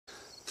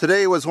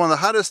Today was one of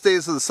the hottest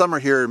days of the summer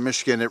here in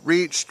Michigan. It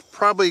reached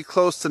probably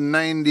close to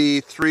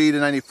 93 to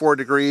 94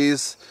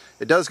 degrees.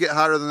 It does get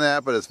hotter than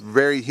that, but it's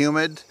very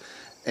humid.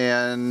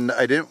 And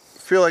I didn't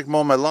feel like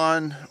mowing my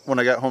lawn when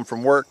I got home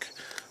from work.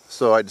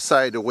 So I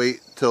decided to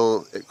wait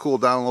till it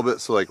cooled down a little bit.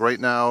 So like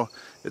right now,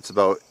 it's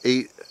about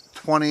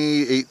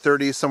 8:20,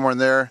 8:30, somewhere in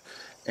there.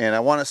 And I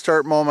want to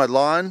start mowing my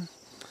lawn.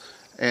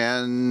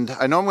 And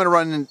I know I'm going to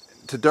run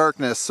into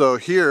darkness. So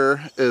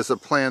here is a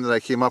plan that I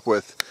came up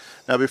with.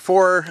 Now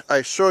before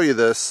I show you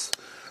this,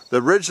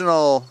 the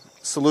original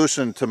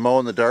solution to mow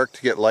in the dark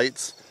to get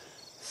lights,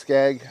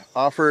 Scag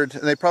offered,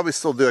 and they probably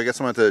still do, I guess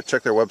I'm going to have to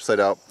check their website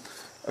out,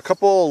 a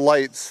couple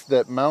lights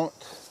that mount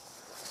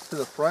to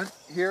the front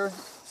here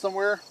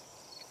somewhere.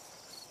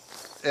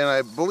 And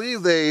I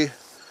believe they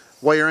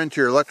wire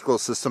into your electrical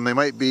system. They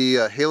might be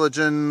a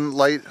halogen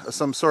light of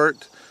some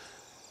sort.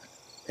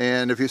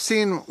 And if you've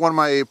seen one of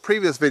my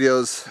previous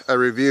videos, I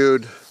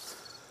reviewed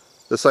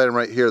this item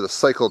right here, the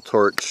cycle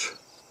torch.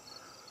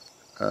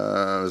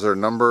 Is there a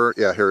number?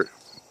 Yeah, here.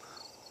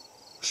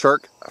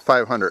 Shark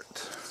 500.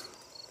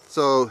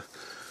 So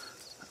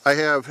I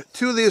have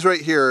two of these right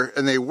here,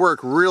 and they work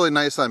really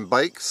nice on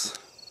bikes,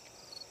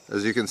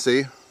 as you can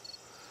see.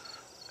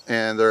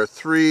 And there are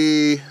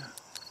 3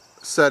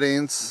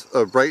 settings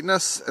of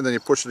brightness, and then you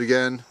push it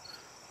again,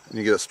 and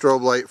you get a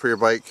strobe light for your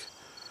bike.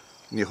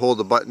 And you hold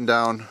the button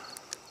down.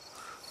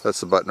 That's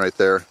the button right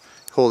there.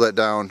 Hold that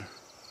down,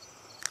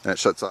 and it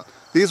shuts off.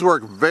 These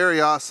work very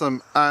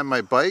awesome on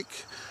my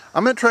bike.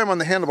 I'm going to try them on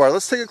the handlebar.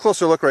 Let's take a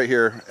closer look right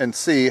here and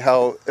see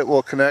how it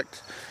will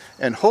connect.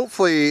 And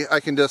hopefully I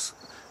can just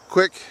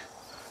quick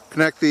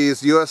connect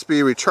these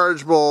USB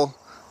rechargeable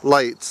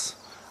lights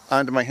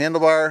onto my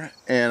handlebar,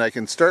 and I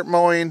can start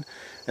mowing,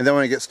 and then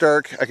when it gets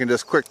dark I can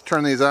just quick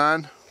turn these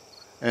on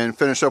and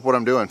finish up what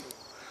I'm doing.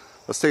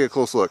 Let's take a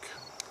close look.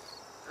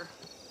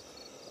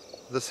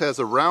 This has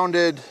a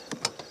rounded,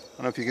 I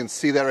don't know if you can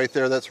see that right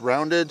there, that's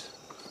rounded.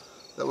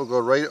 That will go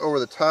right over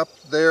the top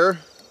there.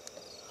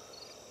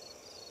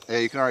 Yeah,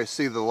 you can already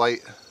see the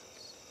light.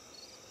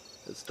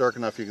 It's dark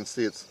enough you can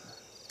see it.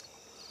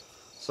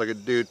 So I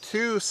could do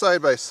 2 side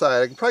by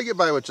side. I can probably get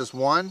by with just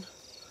one.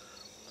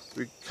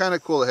 It'd be kind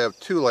of cool to have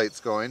 2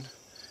 lights going.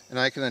 And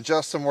I can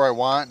adjust them where I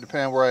want,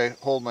 depending on where I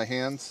hold my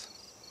hands.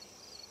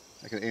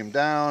 I can aim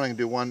down, I can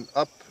do one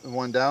up and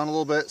one down a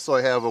little bit, so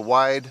I have a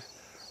wide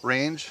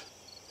range.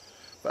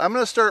 But I'm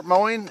going to start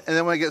mowing, and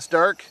then when it gets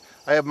dark,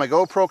 I have my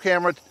GoPro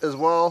camera as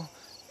well,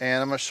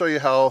 and I'm going to show you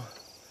how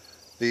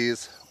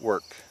these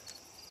work.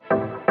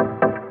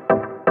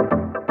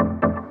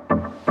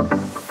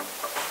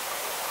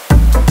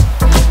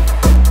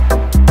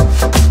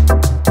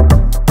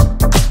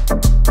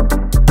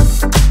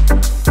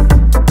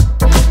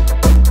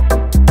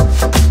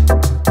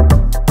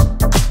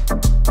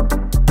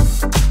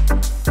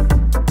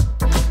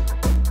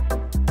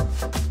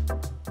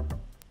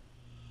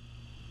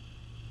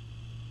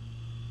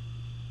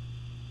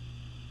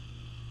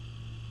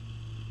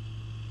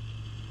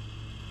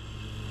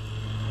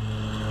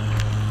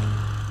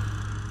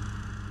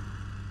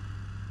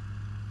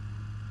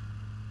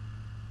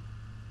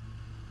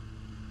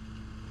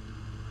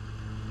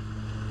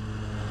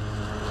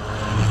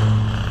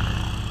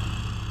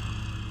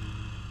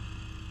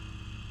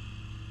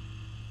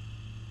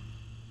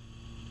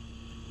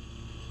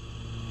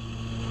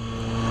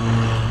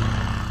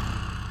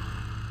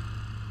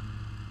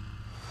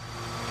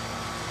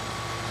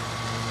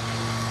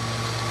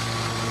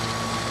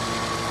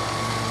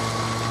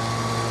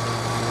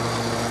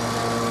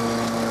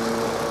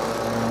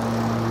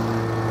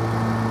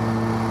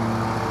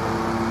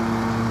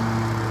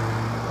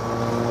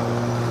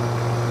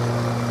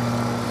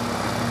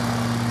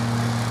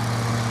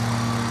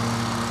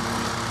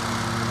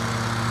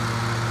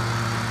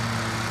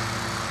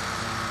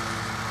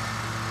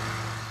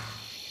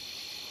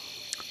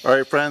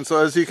 Alright friends,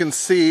 so as you can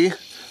see,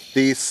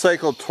 the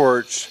cycle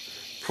torch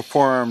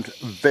performed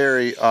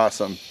very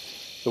awesome.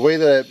 The way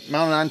that it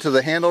mounted onto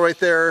the handle right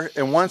there,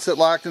 and once it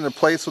locked into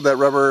place with that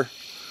rubber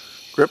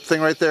grip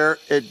thing right there,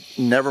 it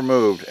never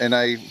moved. And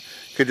I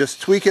could just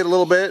tweak it a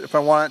little bit if I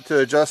want to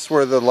adjust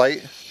where the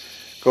light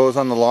goes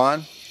on the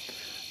lawn.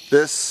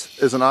 This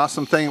is an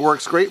awesome thing. It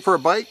works great for a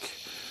bike,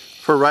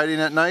 for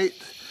riding at night.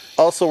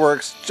 Also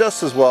works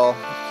just as well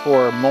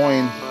for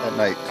mowing at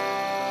night.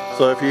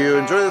 So if you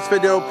enjoy this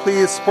video,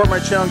 please support my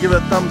channel and give it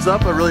a thumbs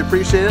up. I really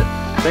appreciate it.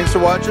 Thanks for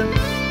watching.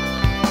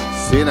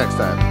 See you next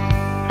time.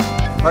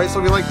 Alright, so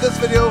if you like this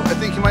video, I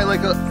think you might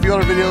like a few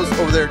other videos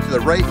over there to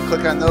the right.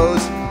 Click on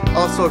those.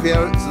 Also, if you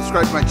haven't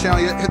subscribed to my channel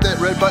yet, hit that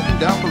red button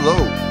down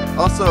below.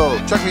 Also,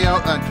 check me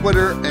out on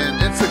Twitter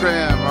and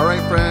Instagram.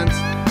 Alright friends,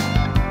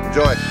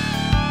 enjoy.